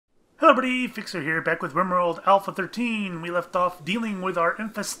everybody, Fixer here, back with RimWorld Alpha 13. We left off dealing with our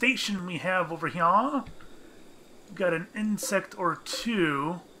infestation we have over here. We've got an insect or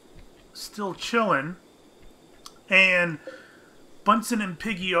two still chilling. And Bunsen and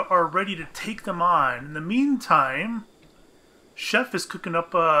Piggy are ready to take them on. In the meantime, Chef is cooking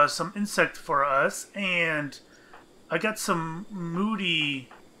up some insect for us. And I got some moody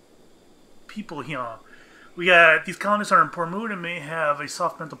people here. We got these colonists are in poor mood and may have a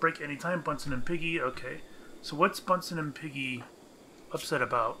soft mental break at any time. Bunsen and Piggy. Okay. So what's Bunsen and Piggy upset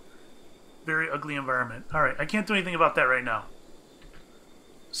about? Very ugly environment. Alright, I can't do anything about that right now.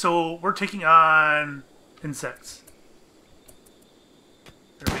 So we're taking on insects.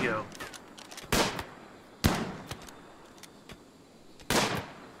 There we go.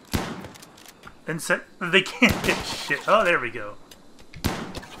 Insect? They can't get shit. Oh, there we go.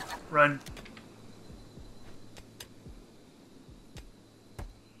 Run.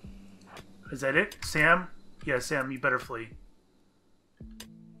 Is that it? Sam? Yeah, Sam, you better flee.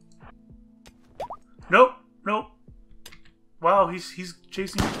 Nope, nope. Wow, he's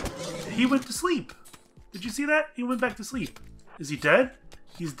chasing... He went to sleep. Did you see that? He went back to sleep. Is he dead?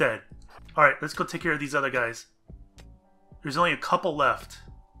 He's dead. Alright, let's go take care of these other guys. There's only a couple left.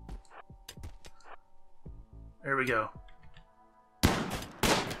 There we go.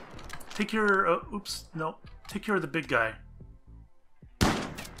 Take care... oops, no. Take care of the big guy.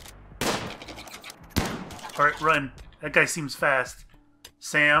 Alright, run. That guy seems fast.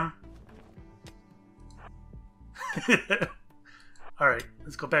 Sam. Alright,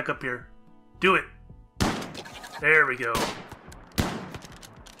 let's go back up here. Do it. There we go.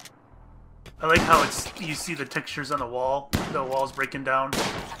 I like how it's you see the textures on the wall. The wall's breaking down.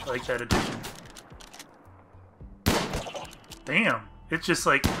 I like that addition. Damn. It's just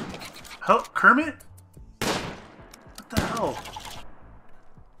like... Kermit? What the hell?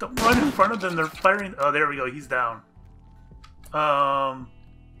 Don't run in front of them, they're firing... Oh, there we go, he's down. Can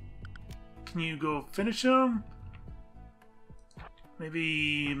you go finish him?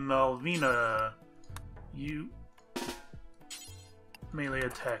 Maybe Malvina. You... melee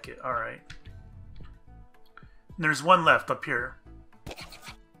attack it, alright. There's one left up here.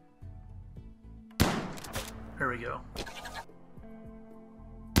 There we go.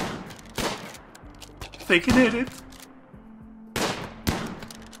 They can hit it.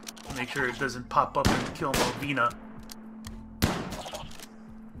 Make sure it doesn't pop up and kill Malvina.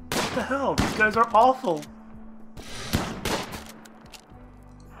 What the hell? These guys are awful.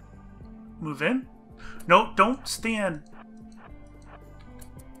 Move in? No, don't stand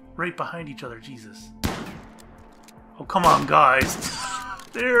right behind each other. Jesus. Oh, come on, guys.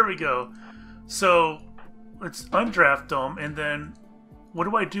 There we go. So, let's undraft them, and then what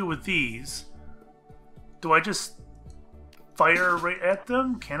do I do with these? Do I just... fire right at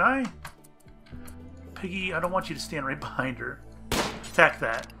them? Can I? Piggy, I don't want you to stand right behind her. Attack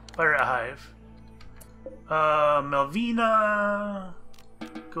that. Fire at Hive. Malvina,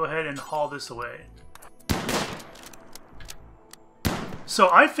 go ahead and haul this away. So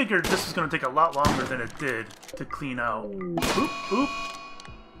I figured this was going to take a lot longer than it did to clean out. Oop, oop.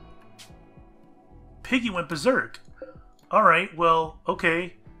 Piggy went berserk. Alright, well,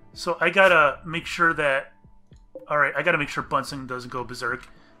 okay. So I gotta make sure that... Alright, I gotta make sure Bunsen doesn't go berserk.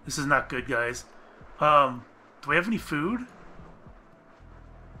 This is not good, guys. Do we have any food?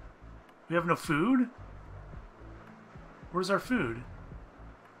 We have no food? Where's our food?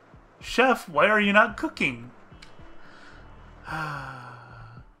 Chef, why are you not cooking?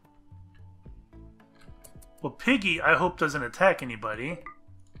 Well, Piggy, I hope doesn't attack anybody.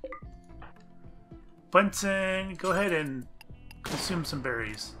 Bunsen, go ahead and consume some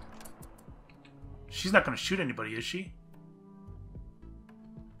berries. She's not going to shoot anybody, is she?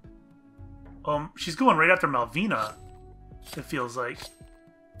 She's going right after Malvina, it feels like.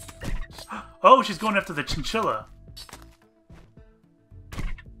 Oh, she's going after the chinchilla.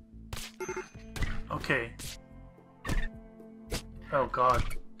 Okay. Oh, God.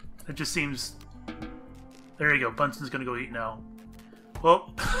 It just seems... There you go. Bunsen's going to go eat now.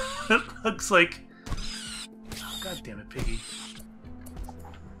 Well, it looks like... Oh, God damn it, Piggy.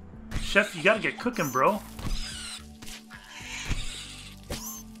 Chef, you gotta get cooking, bro.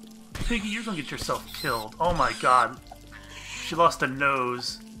 Piggy, you're gonna get yourself killed. Oh my god. She lost a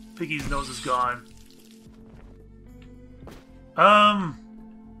nose. Piggy's nose is gone.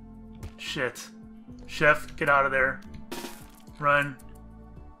 Shit. Chef, get out of there. Run.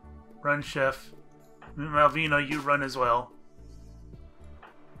 Run, Chef. Malvina, you run as well.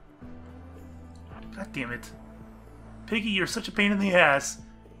 God damn it. Piggy, you're such a pain in the ass.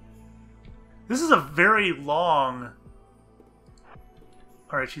 This is a very long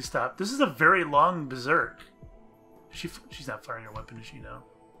Alright, she stopped. This is a very long berserk. She's not firing her weapon, is she? No.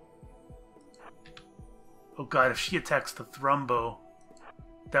 Oh god, if she attacks the Thrumbo,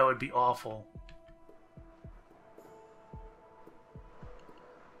 that would be awful.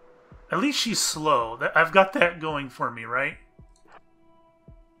 At least she's slow. I've got that going for me, right?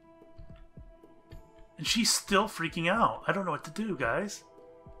 And she's still freaking out. I don't know what to do, guys.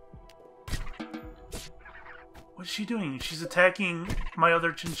 What's she doing? She's attacking my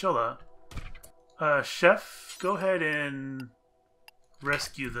other chinchilla. Chef, go ahead and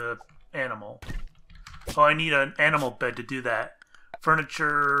rescue the animal. Oh, I need an animal bed to do that.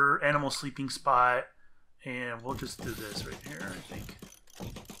 Furniture, animal sleeping spot, and we'll just do this right here, I think.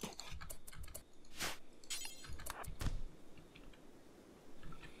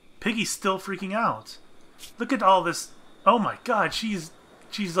 Piggy's still freaking out. Look at all this. Oh my god, she's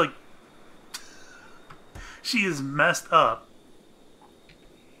like... She is messed up.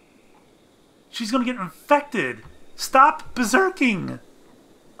 She's gonna get infected. Stop berserking.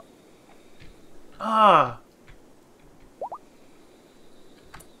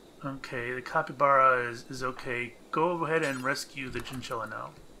 Okay, the capybara is okay. Go ahead and rescue the chinchilla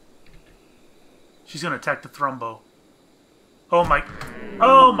now. She's gonna attack the Thrumbo. Oh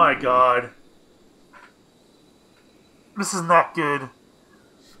my god. This is not good.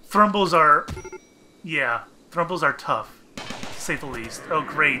 Thrumbos are... Yeah, Thrumbos are tough, to say the least. Oh,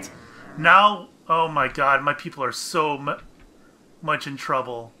 great. Now, oh my god, my people are so much in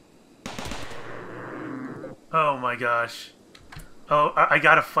trouble. Oh my gosh. Oh, I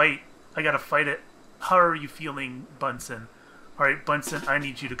gotta fight. I gotta fight it. How are you feeling, Bunsen? Alright, Bunsen, I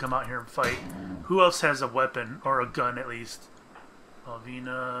need you to come out here and fight. Who else has a weapon, or a gun at least?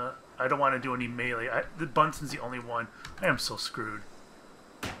 Alvina... I don't want to do any melee. The Bunsen's the only one. I am so screwed.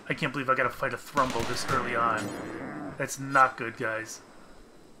 I can't believe I gotta fight a Thrumbo this early on. That's not good, guys.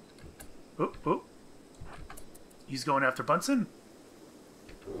 Oh, oh. He's going after Bunsen?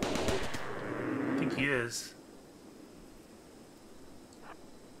 I think he is.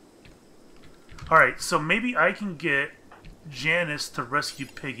 Alright, so maybe I can get Janice to rescue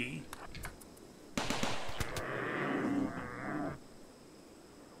Piggy.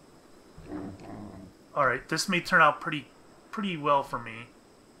 Alright, this may turn out pretty well for me.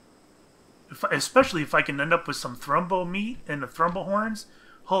 Especially if I can end up with some Thrumbo meat and the Thrumbo horns.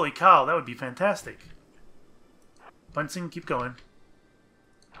 Holy cow, that would be fantastic. Bunsen, keep going.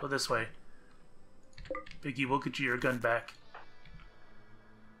 Go this way. Piggy, we'll get you your gun back.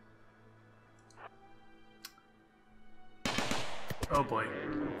 Oh boy.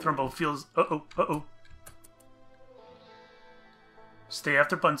 Thrumbo feels... Uh-oh, uh-oh. Stay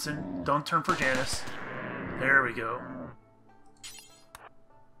after Bunsen. Don't turn for Janice. There we go.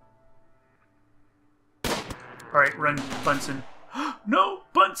 Alright, run, Bunsen. No!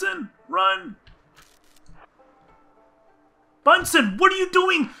 Bunsen! Run! Bunsen! What are you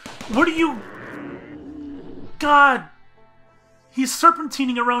doing? What are you... God! He's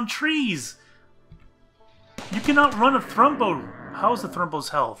serpentining around trees! You cannot run a Thrumbo. How's the Thrumbo's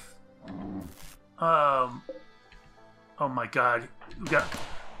health? Oh my god. We got...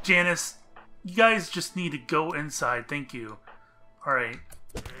 Janice, you guys just need to go inside. Thank you. Alright.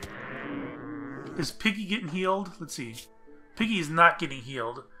 Is Piggy getting healed? Let's see. Piggy is not getting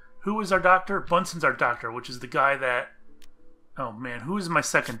healed. Who is our doctor? Bunsen's our doctor, which is the guy that... Oh man, who is my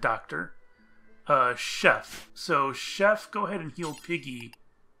second doctor? Chef. So, Chef, go ahead and heal Piggy.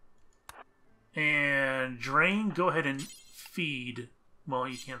 And Drain, go ahead and feed. Well,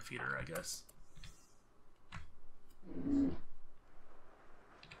 you can't feed her, I guess.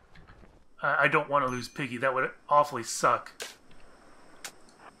 I don't want to lose Piggy. That would awfully suck.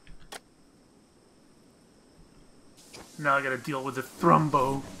 Now I gotta deal with the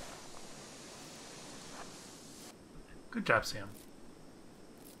Thrumbo. Good job, Sam.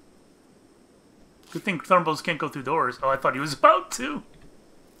 Good thing Thrumbos can't go through doors. Oh, I thought he was about to.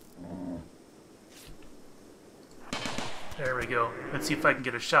 There we go. Let's see if I can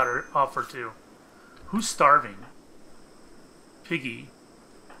get a shot off or two. Who's starving? Piggy.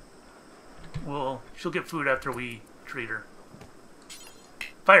 Well, she'll get food after we treat her.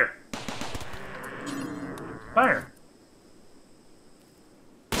 Fire! Fire!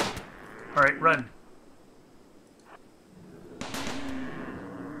 Alright, run.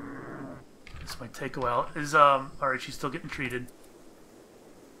 This might take a while. Alright, she's still getting treated.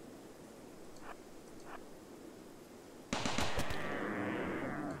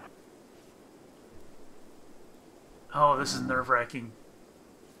 Oh, this is nerve-wracking.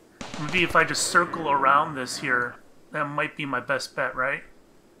 Maybe if I just circle around this here, that might be my best bet, right?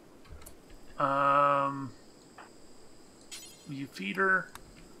 Will you feed her?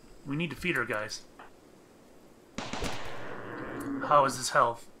 We need to feed her, guys. How is his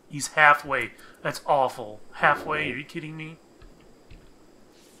health? He's halfway. That's awful. Halfway? Are you kidding me?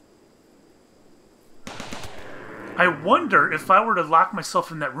 I wonder if I were to lock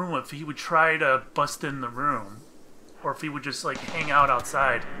myself in that room, if he would try to bust in the room. Or if he would just, like, hang out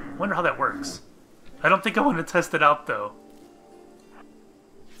outside. I wonder how that works. I don't think I want to test it out, though.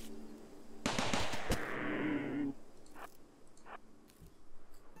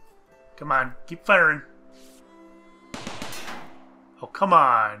 Come on, keep firing. Oh, come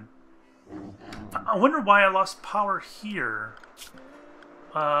on. I wonder why I lost power here.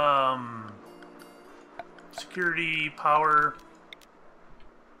 Security, power.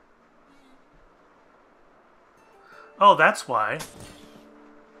 Oh, that's why.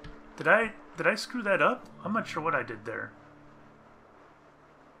 Did I screw that up? I'm not sure what I did there.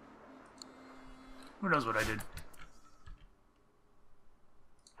 Who knows what I did?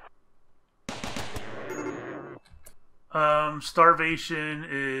 Starvation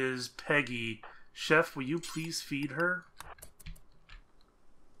is Peggy. Chef, will you please feed her?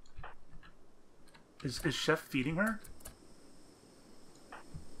 Is Chef feeding her?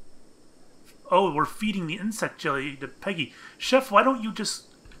 Oh, we're feeding the insect jelly to Peggy. Chef, why don't you just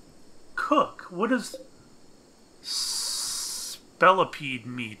cook? What is spellipede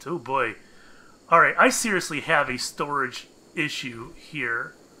meat? Oh boy. Alright, I seriously have a storage issue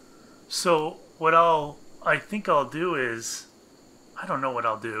here. So what I think I'll do is, I don't know what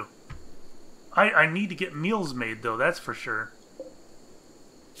I'll do. I need to get meals made though, that's for sure.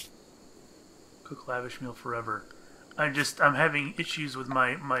 Cook lavish meal forever. I'm having issues with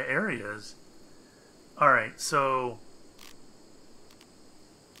my areas. Alright, so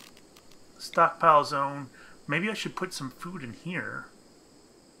stockpile zone. Maybe I should put some food in here.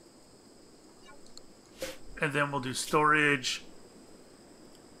 And then we'll do storage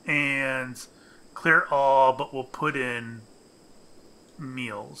and clear all, but we'll put in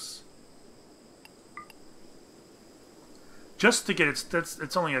meals. Just to get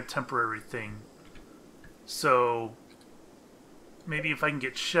it's only a temporary thing. So maybe if I can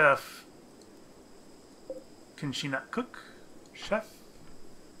get Chef. Can she not cook? Chef?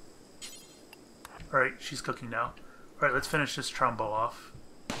 Alright, she's cooking now. Alright, let's finish this trombo off.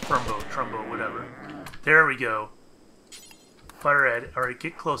 Trumbo, whatever. There we go. Fire at it. Alright,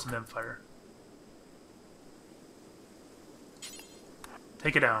 get close and then fire.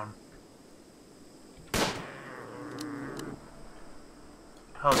 Take it down.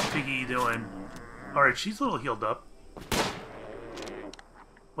 How's Piggy doing? Alright, she's a little healed up.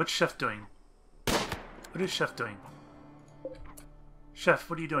 What's Chef doing? What is Chef doing? Chef,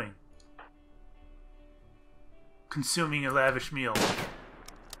 what are you doing? Consuming a lavish meal.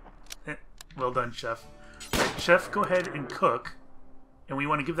 Well done, Chef. Alright, Chef, go ahead and cook. And we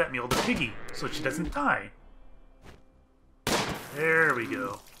want to give that meal to Piggy, so she doesn't die. There we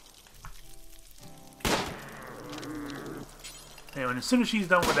go. And as soon as she's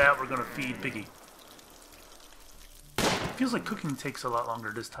done with that, we're going to feed Piggy. Feels like cooking takes a lot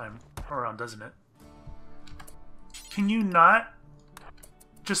longer this time around, doesn't it? Can you not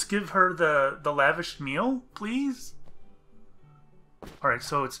just give her the lavish meal, please? Alright,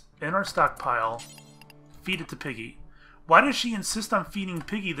 so it's in our stockpile. Feed it to Piggy. Why does she insist on feeding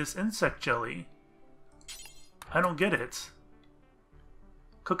Piggy this insect jelly? I don't get it.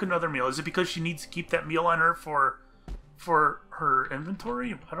 Cook another meal. Is it because she needs to keep that meal on her for her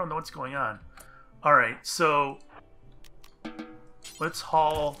inventory? I don't know what's going on. Alright, so let's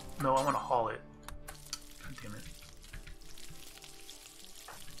haul. No, I want to haul it. God damn it.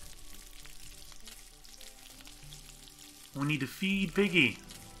 We need to feed Piggy.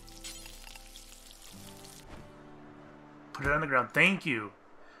 Put it on the ground. Thank you.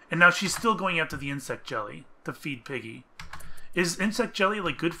 And now she's still going after the insect jelly to feed Piggy. Is insect jelly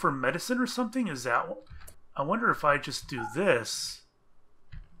like good for medicine or something? Is that... I wonder if I just do this.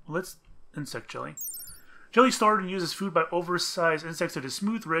 Let's... Insect jelly. Jelly stored and used as food by oversized insects that is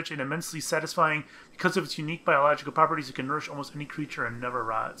smooth, rich, and immensely satisfying. Because of its unique biological properties, it can nourish almost any creature and never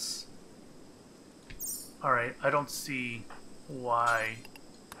rots. Alright, I don't see why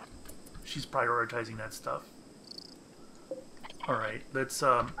she's prioritizing that stuff. Alright, let's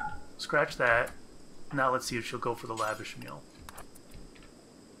scratch that. Now let's see if she'll go for the lavish meal.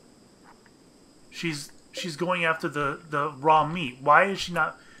 She's going after the raw meat. Why is she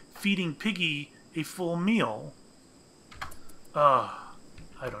not feeding Piggy a full meal?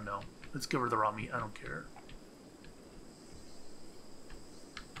 I don't know. Let's give her the raw meat. I don't care.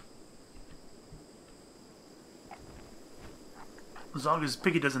 As long as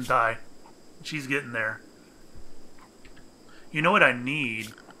Piggy doesn't die. She's getting there. You know what I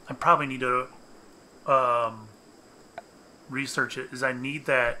need? I probably need to research it, is I need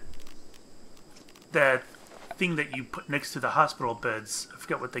that thing that you put next to the hospital beds. I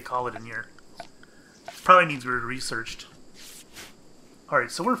forget what they call it in here. Probably needs to be researched. Alright,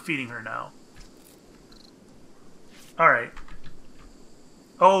 so we're feeding her now. Alright.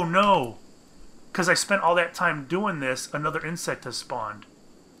 Oh no! Because I spent all that time doing this, another insect has spawned.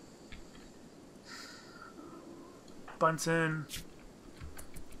 Bunsen.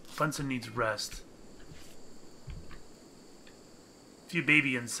 Bunsen needs rest. A few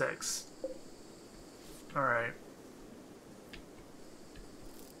baby insects. Alright.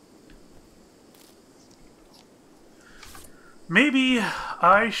 Maybe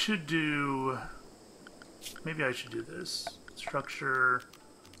I should do this. Structure.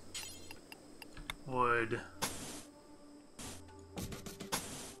 Wood.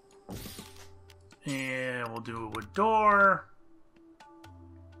 And we'll do a wood door.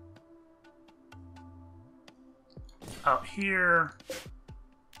 Out here.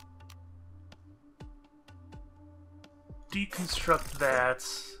 Deconstruct that.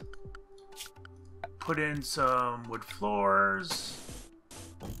 Put in some wood floors.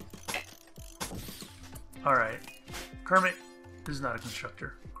 Alright. Kermit is not a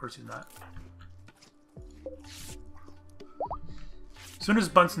constructor. Of course he's not. As soon as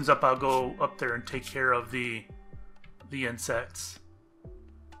Bunsen's up, I'll go up there and take care of the insects.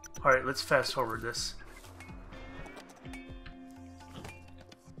 Alright, let's fast forward this.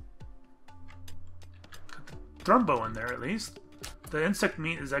 Got the Thrumbo in there at least. The insect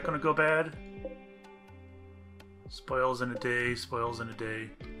meat, is that going to go bad? Spoils in a day, spoils in a day.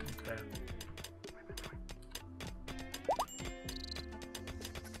 Okay.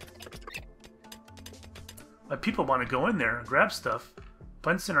 My people want to go in there and grab stuff.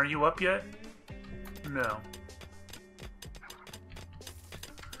 Bunsen, are you up yet? No.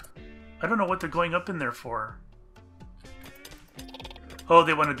 I don't know what they're going up in there for. Oh,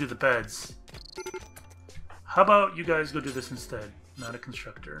 they want to do the beds. How about you guys go do this instead? Not a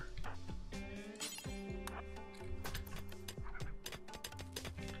constructor.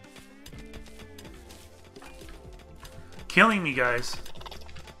 Killing me, guys.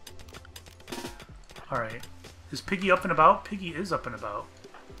 Alright. Is Piggy up and about? Piggy is up and about.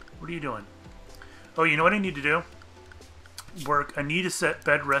 What are you doing? Oh, you know what I need to do? Work. I need to set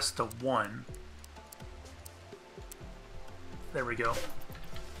bed rest to 1. There we go.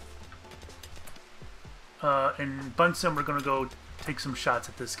 And Bunsen, we're going to go take some shots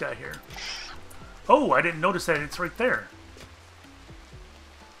at this guy here. Oh, I didn't notice that. It's right there.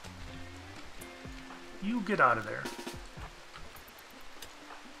 You get out of there.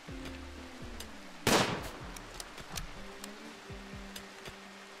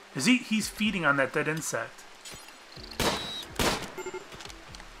 He's feeding on that dead insect.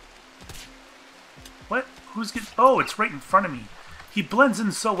 What? Who's getting... Oh, it's right in front of me. He blends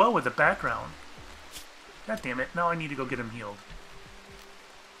in so well with the background. God damn it. Now I need to go get him healed.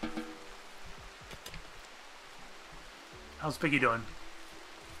 How's Piggy doing?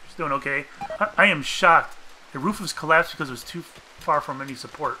 She's doing okay. I am shocked. The roof was collapsed because it was too far from any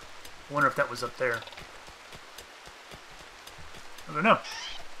support. I wonder if that was up there. I don't know.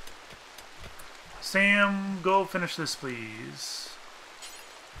 Sam, go finish this, please.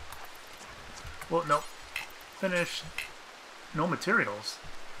 Well, no. Finish. No materials.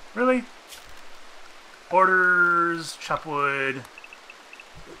 Really? Orders, chop wood.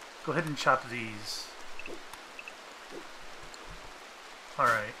 Go ahead and chop these.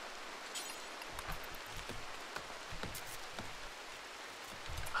 Alright.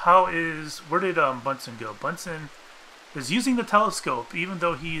 Where did Bunsen go? Bunsen is using the telescope even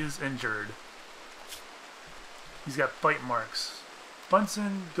though he is injured. He's got bite marks.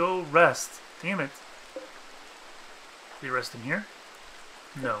 Bunsen, go rest. Damn it. Are you resting here?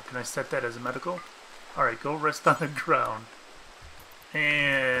 No. Can I set that as a medical? Alright, go rest on the ground.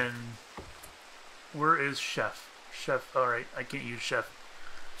 And... where is Chef? Chef, alright, I can't use Chef.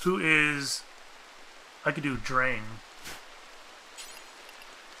 Who is... I could do Drain.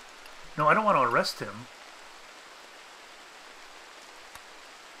 No, I don't want to arrest him.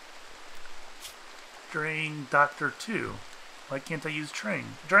 Drain Doctor 2. Why can't I use Drain?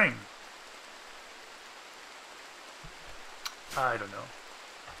 I don't know.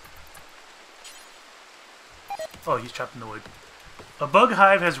 Oh, he's chopping the wood. A bug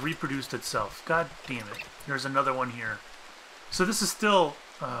hive has reproduced itself. God damn it. There's another one here. So this is still...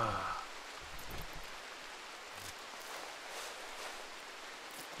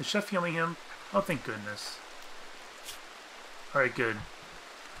 Is Chef healing him? Oh, thank goodness. Alright, good.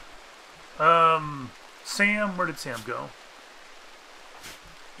 Sam, where did Sam go?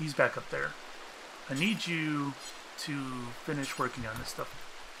 He's back up there. I need you to finish working on this stuff.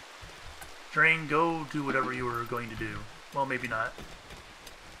 Drain, go do whatever you were going to do. Well, maybe not.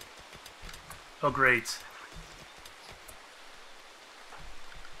 Oh, great.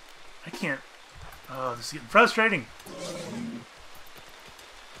 I can't... Oh, this is getting frustrating.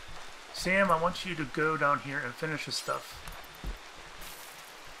 Sam, I want you to go down here and finish this stuff.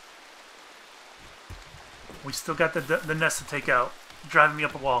 We still got the nest to take out. Driving me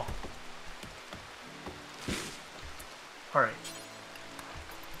up a wall. Alright.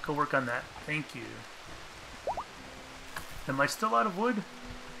 Go work on that. Thank you. Am I still out of wood?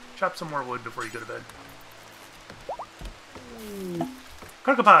 Chop some more wood before you go to bed.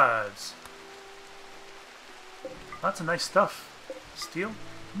 Crocopods! Lots of nice stuff. Steel?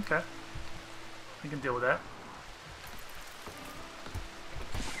 Okay. We can deal with that.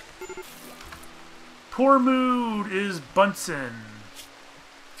 Poor mood is Bunsen.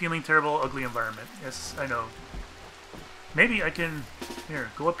 Feeling terrible, ugly environment. Yes, I know. Maybe I can...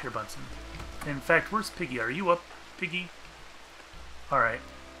 Here, go up here, Bunsen. In fact, where's Piggy? Are you up, Piggy? Alright.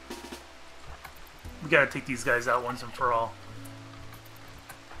 We gotta take these guys out once and for all.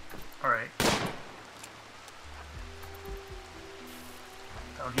 Alright.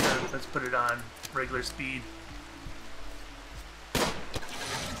 Down here, let's put it on regular speed.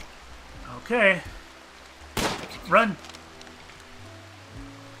 Okay. Run!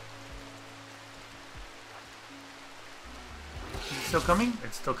 Is it still coming?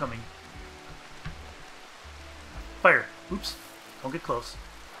 It's still coming. Fire! Oops. Don't get close.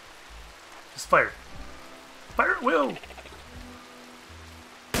 Just fire. Fire at will!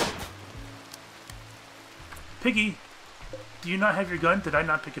 Piggy! Do you not have your gun? Did I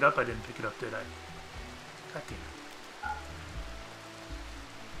not pick it up? I didn't pick it up, did I? God damn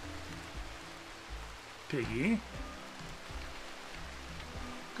it. Piggy.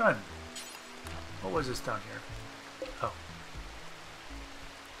 Gun. What was this down here? Oh.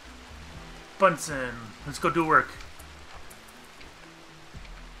 Bunsen. Let's go do work.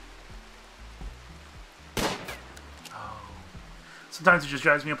 Oh. Sometimes it just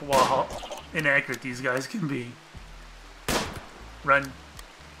drives me up a wall how inaccurate these guys can be. Run.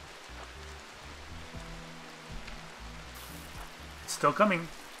 It's still coming.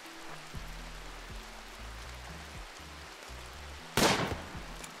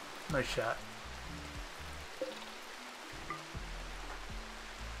 Nice shot.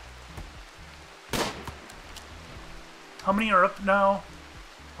 How many are up now?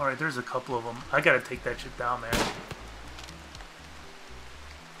 Alright, there's a couple of them. I gotta take that shit down, man.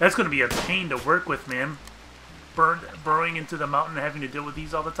 That's gonna be a pain to work with, man. Burrowing into the mountain and having to deal with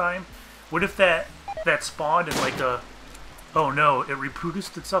these all the time. What if that spawned in like a... Oh no, it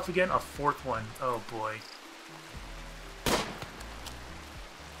reproduced itself again? A fourth one. Oh boy.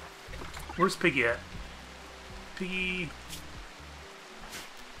 Where's Piggy at? Piggy...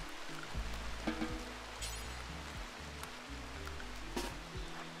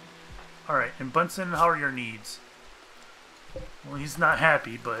 Alright, and Bunsen, how are your needs? Well, he's not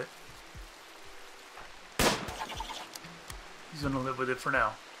happy, but... he's gonna live with it for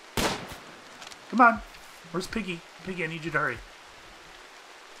now. Come on! Where's Piggy? Piggy, I need you to hurry.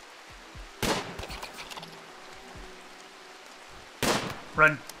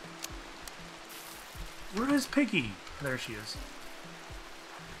 Run! Where is Piggy? There she is.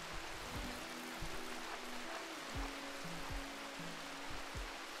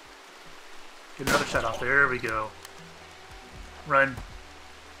 Get another shot off. There we go. Run.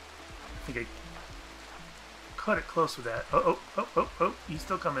 I think I cut it close with that. Oh, he's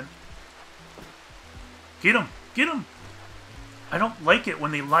still coming. Get him! Get him! I don't like it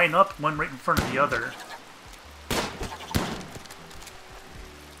when they line up one right in front of the other.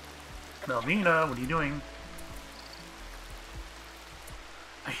 Melvina, what are you doing?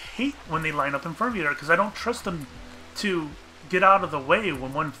 I hate when they line up in front of each other because I don't trust them to get out of the way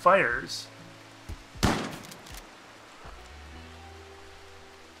when one fires.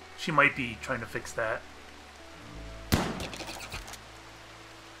 She might be trying to fix that.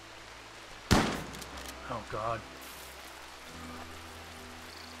 Oh, God.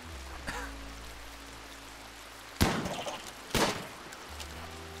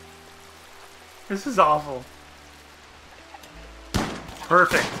 This is awful.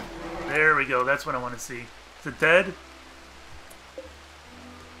 Perfect. There we go. That's what I want to see. Is it dead?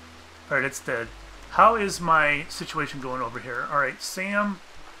 Alright, it's dead. How is my situation going over here? Alright, Sam,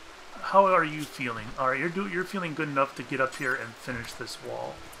 how are you feeling? Alright, you're feeling good enough to get up here and finish this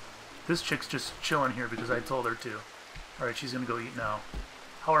wall. This chick's just chilling here because I told her to. Alright, she's going to go eat now.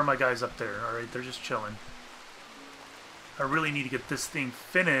 How are my guys up there? Alright, they're just chilling. I really need to get this thing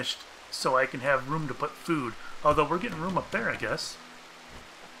finished so I can have room to put food. Although we're getting room up there, I guess.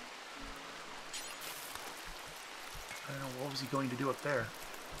 I don't know, what was he going to do up there?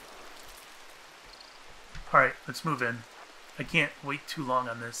 Alright, let's move in. I can't wait too long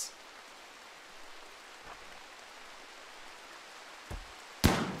on this.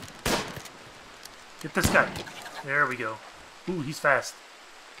 Get this guy. There we go. Ooh, he's fast.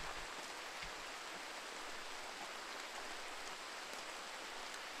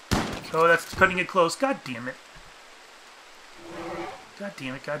 Oh, that's cutting it close. God damn it. God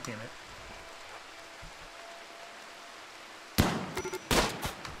damn it, god damn it.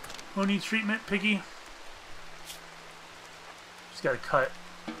 Who needs treatment, Piggy? Just gotta cut.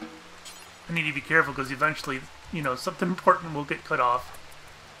 I need to be careful because eventually, you know, something important will get cut off.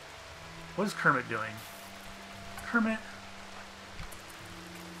 What is Kermit doing? Kermit?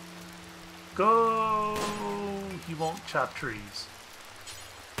 Go! He won't chop trees.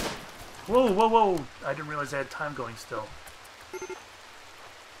 Whoa, whoa, whoa! I didn't realize I had time going still.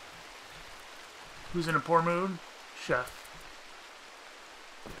 Who's in a poor mood? Chef.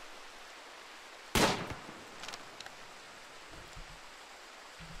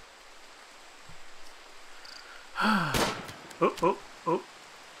 Oh, oh, oh.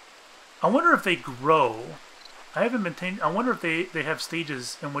 I wonder if they grow. I haven't been I wonder if they have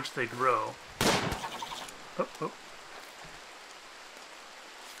stages in which they grow. Oh, oh.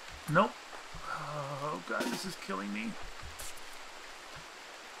 Nope. Oh god, this is killing me.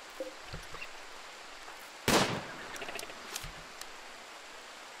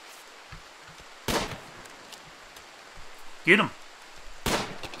 Get him!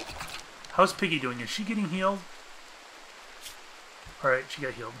 How's Piggy doing? Is she getting healed? Alright, she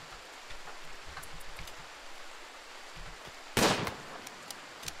got healed.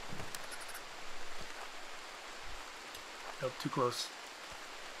 Nope, too close.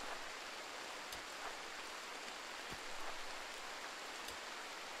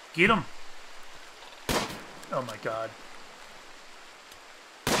 Get him! Oh my god.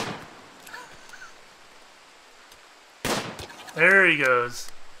 There he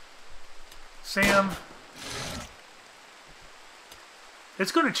goes. Sam.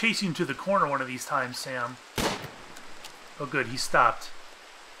 It's going to chase you into the corner one of these times, Sam. Oh good, he stopped.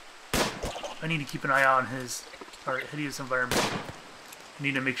 I need to keep an eye on his hideous environment. I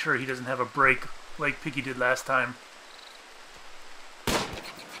need to make sure he doesn't have a break like Piggy did last time.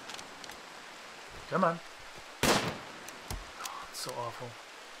 Come on. Oh, it's so awful.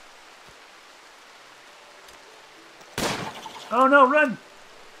 Oh no, run!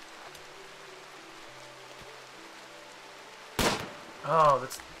 Oh,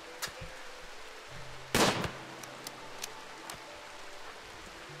 that's...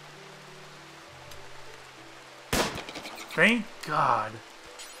 Thank God.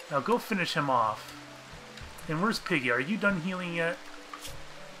 Now go finish him off. And where's Piggy? Are you done healing yet?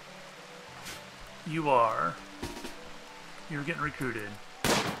 You are. You're getting recruited.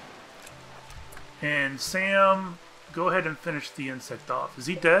 And Sam, go ahead and finish the insect off. Is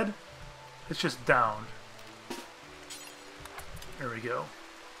he dead? It's just downed. There we go.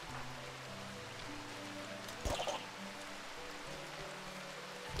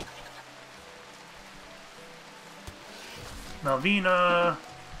 Malvina,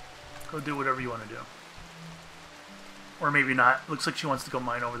 go do whatever you want to do. Or maybe not. Looks like she wants to go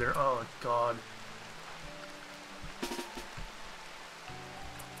mine over there. Oh, God.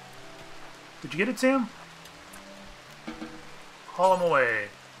 Did you get it, Sam? Haul him away.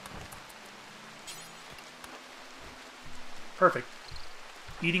 Perfect.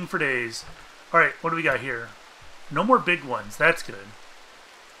 Eating for days. Alright, what do we got here? No more big ones. That's good.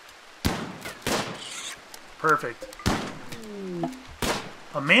 Perfect.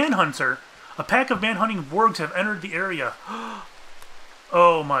 A manhunter? A pack of manhunting wargs have entered the area.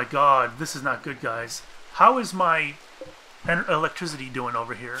 Oh my god. This is not good, guys. How is my electricity doing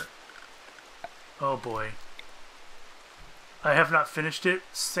over here? Oh boy. I have not finished it.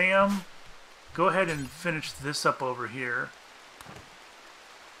 Sam, go ahead and finish this up over here.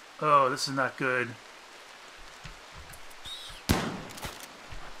 Oh, this is not good.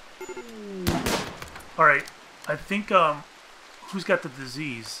 Alright, I think, who's got the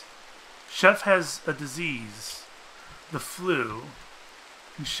disease? Chef has a disease. The flu.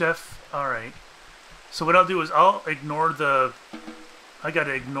 And Chef, alright. So what I'll do is I'll ignore the... I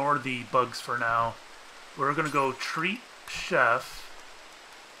gotta ignore the bugs for now. We're gonna go treat Chef.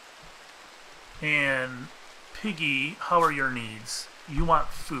 And Piggy, how are your needs? You want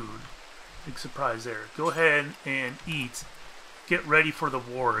food. Big surprise there. Go ahead and eat. Get ready for the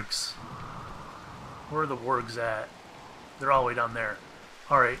wargs. Where are the wargs at? They're all the way down there.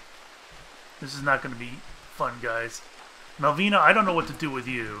 Alright. This is not going to be fun, guys. Malvina, I don't know what to do with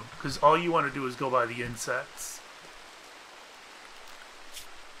you, because all you want to do is go by the insects.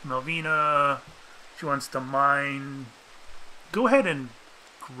 Malvina, she wants to mine. Go ahead and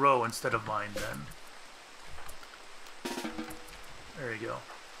grow instead of mine, then. There you go.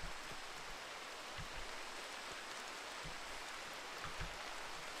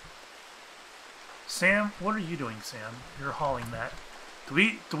 Sam, what are you doing, Sam? You're hauling that. Do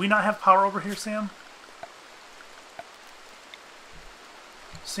we not have power over here, Sam?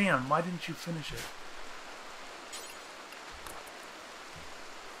 Sam, why didn't you finish it?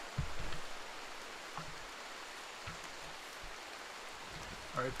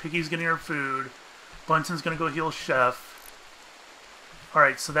 Alright, Piggy's getting her food. Bunson's gonna go heal Chef.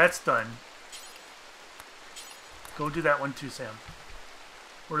 Alright, so that's done. Go do that one too, Sam.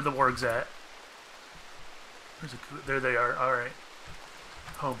 Where are the wargs at? Where's the there they are. Alright.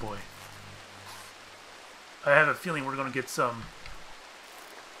 Oh boy. I have a feeling we're gonna get some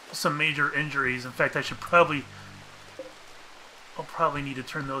major injuries. In fact, I'll probably need to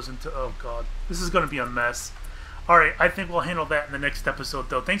turn those into... Oh god. This is gonna be a mess. Alright, I think we'll handle that in the next episode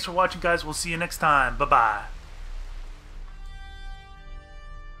though. Thanks for watching, guys. We'll see you next time. Bye-bye.